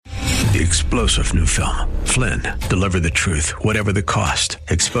The explosive new film, Flynn, deliver the truth, whatever the cost,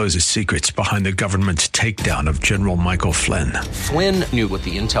 exposes secrets behind the government's takedown of General Michael Flynn. Flynn knew what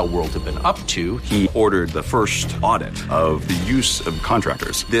the intel world had been up to. He ordered the first audit of the use of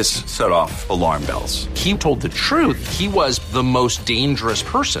contractors. This set off alarm bells. He told the truth. He was the most dangerous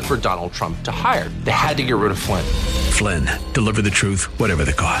person for Donald Trump to hire. They had to get rid of Flynn. Flynn, deliver the truth, whatever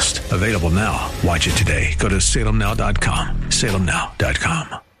the cost. Available now. Watch it today. Go to salemnow.com.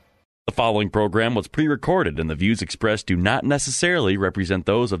 salemnow.com. The following program was pre-recorded, and the views expressed do not necessarily represent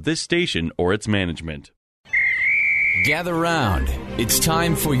those of this station or its management. Gather round. It's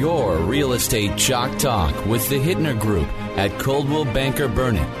time for your Real Estate Chalk Talk with the Hittner Group at Coldwell Banker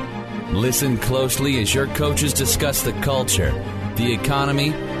Burnett. Listen closely as your coaches discuss the culture, the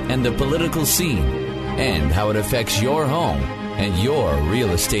economy, and the political scene, and how it affects your home and your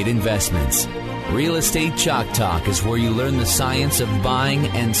real estate investments. Real Estate Chalk Talk is where you learn the science of buying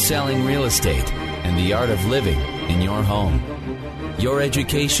and selling real estate and the art of living in your home. Your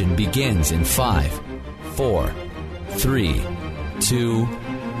education begins in 5, 4, 3, 2,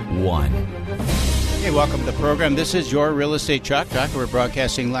 1. Hey, welcome to the program. This is your Real Estate Chalk Talk. We're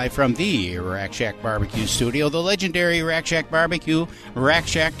broadcasting live from the Rack Shack Barbecue Studio, the legendary Rack Shack Barbecue,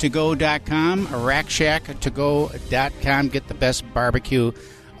 RackShackToGo.com, RackShackToGo.com. Get the best barbecue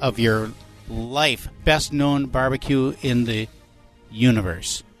of your life. Best known barbecue in the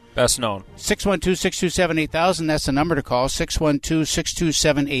universe. Best known. 612-627-8000. That's the number to call.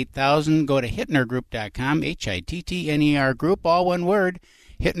 612-627-8000. Go to HittnerGroup.com. HITTNER Group. All one word.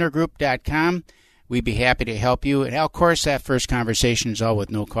 HittnerGroup.com. We'd be happy to help you. And of course, that first conversation is all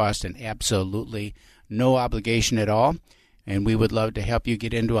with no cost and absolutely no obligation at all. And we would love to help you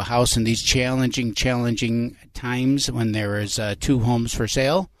get into a house in these challenging times when there is 2 homes for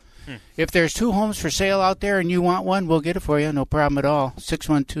sale. If there's 2 homes for sale out there and you want one, we'll get it for you. No problem at all.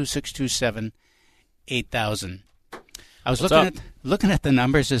 612-627-8000. I was looking at the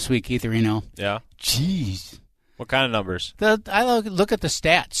numbers this week, Etherino. Yeah. Jeez. What kind of numbers? I look at the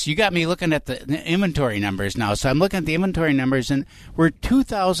stats. You got me looking at the inventory numbers now. So I'm looking at the inventory numbers, and we're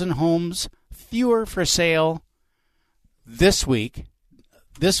 2,000 homes fewer for sale this week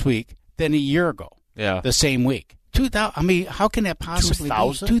than a year ago. Yeah. The same week. 2,000. I mean, how can that possibly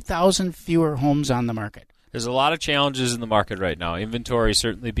 2,000? be? 2,000 fewer homes on the market. There's a lot of challenges in the market right now. Inventory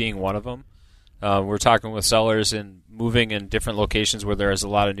certainly being one of them. We're talking with sellers and moving in different locations where there is a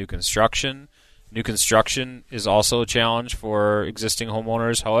lot of new construction. New construction is also a challenge for existing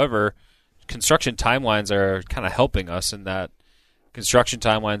homeowners. However, construction timelines are kind of helping us in that construction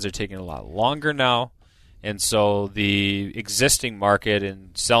timelines are taking a lot longer now. And so the existing market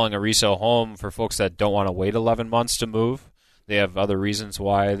and selling a resale home for folks that don't want to wait 11 months to move, they have other reasons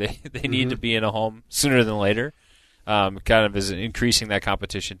why they need to be in a home sooner than later. Kind of is increasing that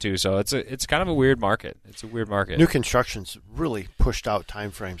competition too. So it's kind of a weird market. It's a weird market. New construction's really pushed out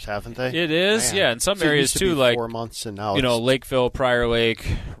time frames, haven't they? It is, yeah. In some areas too, like 4 months, and now Lakeville, Prior Lake,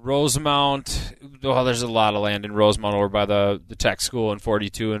 Rosemount. Well, there's a lot of land in Rosemount over by the tech school and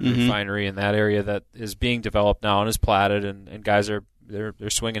 42 and refinery in that area that is being developed now and is platted, and guys are they're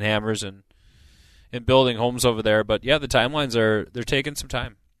swinging hammers and building homes over there. But yeah, the timelines they're taking some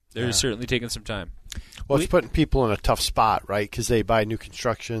time. They're certainly taking some time. Well, it's putting people in a tough spot, right? Because they buy new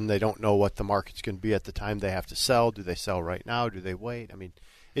construction. They don't know what the market's going to be at the time they have to sell. Do they sell right now? Do they wait? I mean,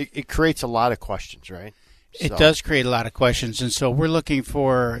 it creates a lot of questions, right? It does create a lot of questions, and so we're looking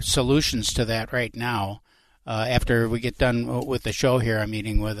for solutions to that right now. After we get done with the show here, I'm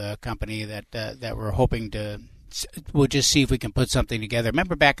meeting with a company that we're hoping to. We'll just see if we can put something together.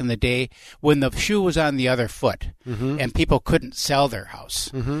 Remember back in the day when the shoe was on the other foot and people couldn't sell their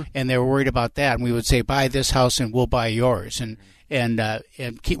house and they were worried about that, and we would say, buy this house and we'll buy yours. And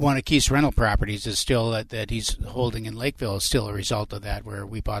one of Keith's rental properties is still that he's holding in Lakeville is still a result of that, where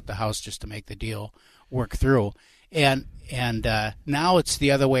we bought the house just to make the deal work through. And now it's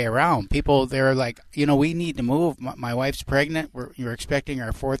the other way around. People, they're like, we need to move. My wife's pregnant. You're expecting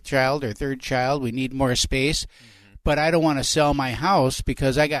our 4th child or 3rd child. We need more space. But I don't want to sell my house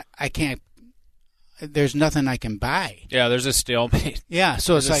because I can't. There's nothing I can buy. Yeah, there's a stalemate. Yeah,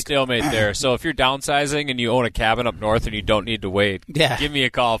 so there's it's a stalemate there. So if you're downsizing and you own a cabin up north and you don't need to wait, give me a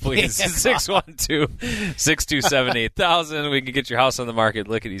call, please. 612-627-8000. We can get your house on the market,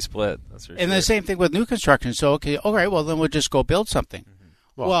 lickety split. That's for sure. And the same thing with new construction. So, okay, all right, well, then we'll just go build something.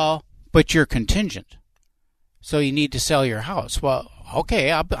 Well, but you're contingent. So you need to sell your house. Well,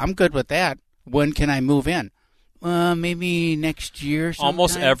 okay, I'm good with that. When can I move in? Maybe next year sometime.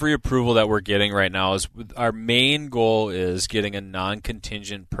 Almost every approval that we're getting right now is our main goal is getting a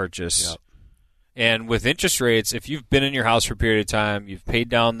non-contingent purchase And with interest rates, if you've been in your house for a period of time, you've paid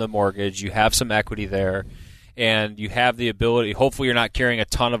down the mortgage, you have some equity there, and you have the ability, hopefully you're not carrying a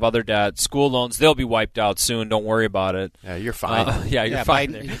ton of other debt. School loans, they'll be wiped out soon. Don't worry about it. Yeah, you're fine. You're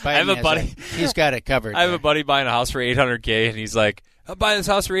fine. Biden I have a buddy. He's got it covered. I have a buddy buying a house for $800K, and he's like, I'm buying this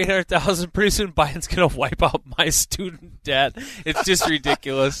house for $800,000. Pretty soon Biden's going to wipe out my student debt. It's just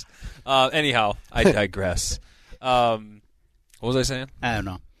ridiculous. Anyhow, I digress. What was I saying? I don't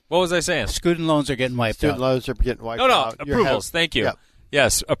know. What was I saying? Student loans are getting wiped Student out. loans are getting wiped No, out. approvals. Thank you. Yep.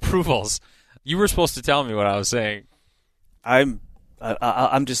 Yes, approvals. You were supposed to tell me what I was saying. I'm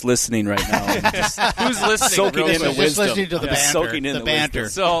just listening right now. Who's listening? Soaking in the Just wisdom. listening to the banter. Soaking in the banter.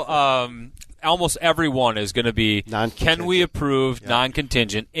 wisdom. So, almost everyone is going to be, can we approve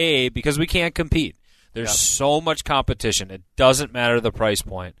non-contingent? Because we can't compete. There's so much competition. It doesn't matter the price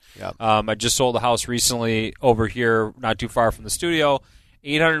point. Yep. I just sold a house recently over here, not too far from the studio,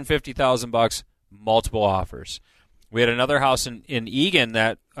 $850,000, multiple offers. We had another house in Eagan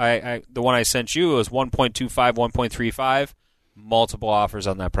that the one I sent you was 1.25, 1.35, multiple offers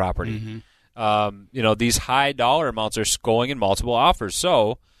on that property. Mm-hmm. These high dollar amounts are going in multiple offers.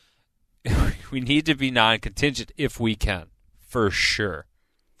 So we need to be non-contingent if we can, for sure.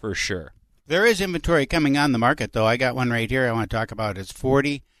 There is inventory coming on the market, though. I got one right here I want to talk about. It's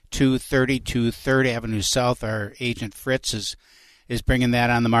 4232 3rd Avenue South. Our agent Fritz is bringing that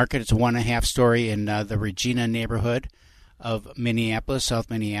on the market. It's a 1.5-story in the Regina neighborhood of Minneapolis, South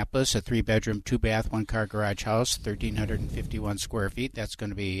Minneapolis, a 3-bedroom, 2-bath, 1-car garage house, 1,351 square feet. That's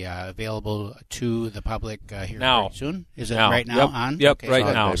going to be available to the public here now. very soon. Is it right now on? Yep, okay, right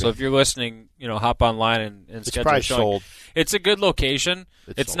so now. maybe. So if you're listening, hop online and It's schedule probably a showing. sold. It's a good location.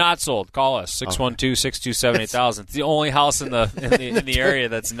 It's not sold. Call us 612-627-8000. It's the only house in the area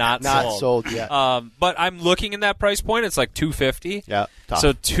that's not sold yet. But I'm looking in that price point. It's like $250. Yeah. Tough.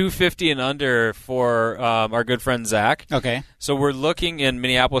 So $250 and under for our good friend Zach. Okay. So we're looking in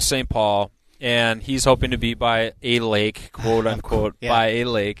Minneapolis, St. Paul, and he's hoping to be by a lake, quote unquote, by a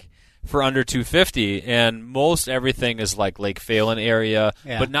lake for under $250. And most everything is like Lake Phalen area,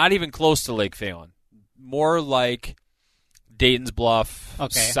 but not even close to Lake Phalen. More like Dayton's Bluff,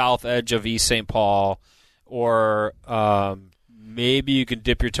 south edge of East St. Paul, or maybe you can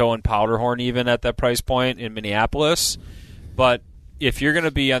dip your toe in Powderhorn even at that price point in Minneapolis. But if you're going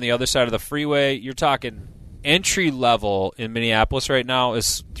to be on the other side of the freeway, you're talking entry level in Minneapolis right now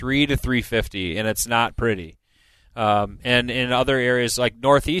is $300 to $350, and it's not pretty. And in other areas like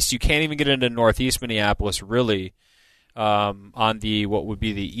Northeast, you can't even get into Northeast Minneapolis really. On the what would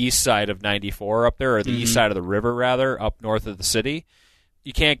be the east side of 94 up there, or the east side of the river rather, up north of the city,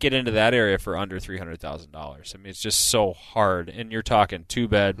 you can't get into that area for under $300,000. I mean, it's just so hard. And you're talking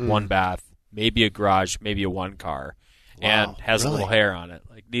 2-bed, 1-bath, maybe a garage, maybe a 1-car, and has a little hair on it.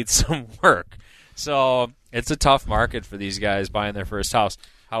 Like needs some work. So it's a tough market for these guys buying their first house.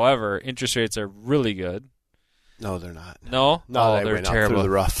 However, interest rates are really good. No, they're not. No, they they're went up terrible. through the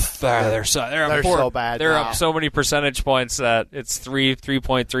rough. They're so bad. They're now. up so many percentage points that it's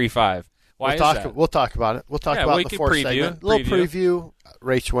 3.35. Why is that? We'll talk about it. We'll talk about we the can fourth preview. segment. A little preview.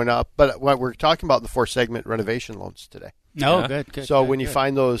 Rates went up, but what we're talking about the 4th segment renovation loans today. No, good. So when you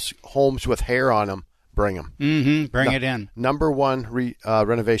find those homes with hair on them, bring them. Mm-hmm. Bring it in. Number one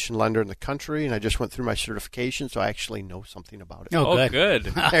renovation lender in the country, and I just went through my certification, so I actually know something about it. Oh, good.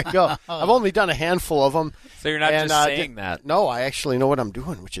 There you go. I've only done a handful of them. So you're not just saying that. No, I actually know what I'm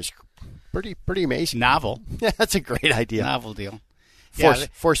doing, which is pretty amazing. Novel. Yeah, that's a great idea. Novel deal.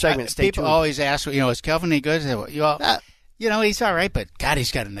 Four segments. Stay people tuned. always ask, is Kelvin any good? He's all right, but God,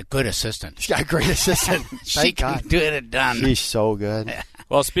 he's got a good assistant. She's got a great assistant. She can get it done. She's so good.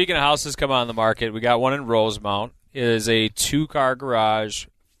 Well, speaking of houses coming on the market, we got one in Rosemount. It is a 2-car garage,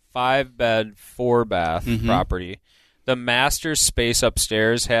 5-bed, 4-bath property. The master space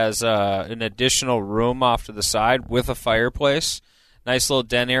upstairs has an additional room off to the side with a fireplace. Nice little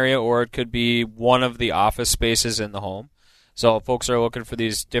den area, or it could be one of the office spaces in the home. So folks are looking for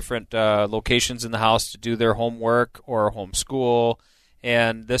these different locations in the house to do their homework or homeschool,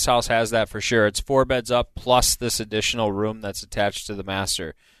 and this house has that for sure. It's 4 beds up plus this additional room that's attached to the master.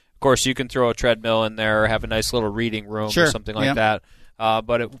 Of course, you can throw a treadmill in there or have a nice little reading room or something like that,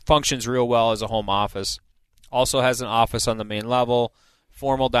 but it functions real well as a home office. Also has an office on the main level,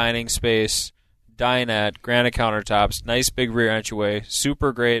 formal dining space, dinette, granite countertops, nice big rear entryway,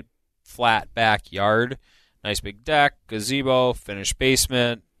 super great flat backyard. Nice big deck, gazebo, finished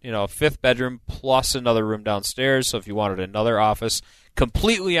basement, 5th bedroom plus another room downstairs. So if you wanted another office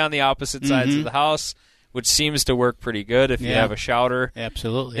completely on the opposite sides of the house, which seems to work pretty good if you have a shouter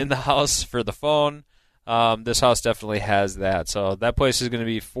in the house for the phone, this house definitely has that. So that place is going to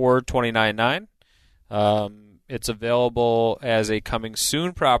be $429,900. It's available as a coming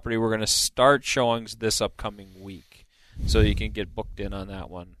soon property. We're going to start showings this upcoming week, so you can get booked in on that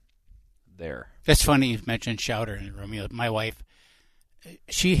one there. That's funny you mentioned shouter in the room. My wife,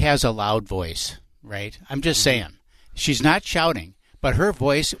 she has a loud voice, right? I'm just saying. She's not shouting, but her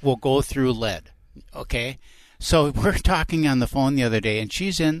voice will go through lead, okay? So we're talking on the phone the other day, and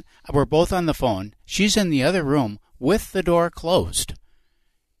we're both on the phone. She's in the other room with the door closed.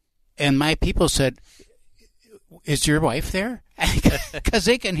 And my people said, is your wife there? Because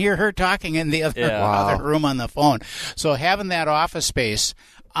they can hear her talking in the other room on the phone. So having that office space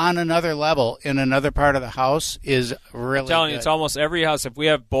on another level in another part of the house is really I'm telling good. you, it's almost every house. If we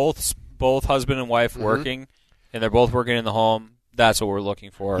have both husband and wife working, and they're both working in the home, that's what we're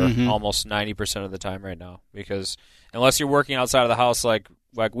looking for almost 90% of the time right now. Because unless you're working outside of the house like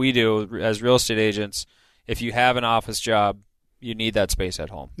we do as real estate agents, if you have an office job, you need that space at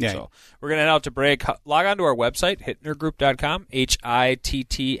home. Yeah. So we're going to head out to break. Log on to our website, hittnergroup.com,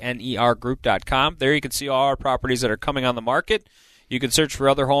 HITTNER group.com. There you can see all our properties that are coming on the market. You can search for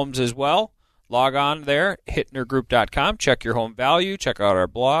other homes as well. Log on there, hittnergroup.com. Check your home value. Check out our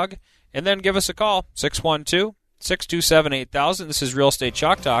blog. And then give us a call, 612-627-8000. This is Real Estate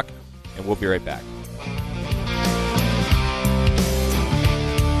Chalk Talk, and we'll be right back.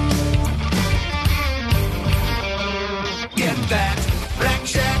 Get that Rack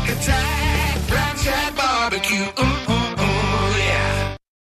Shack attack, Rack Shack barbecue.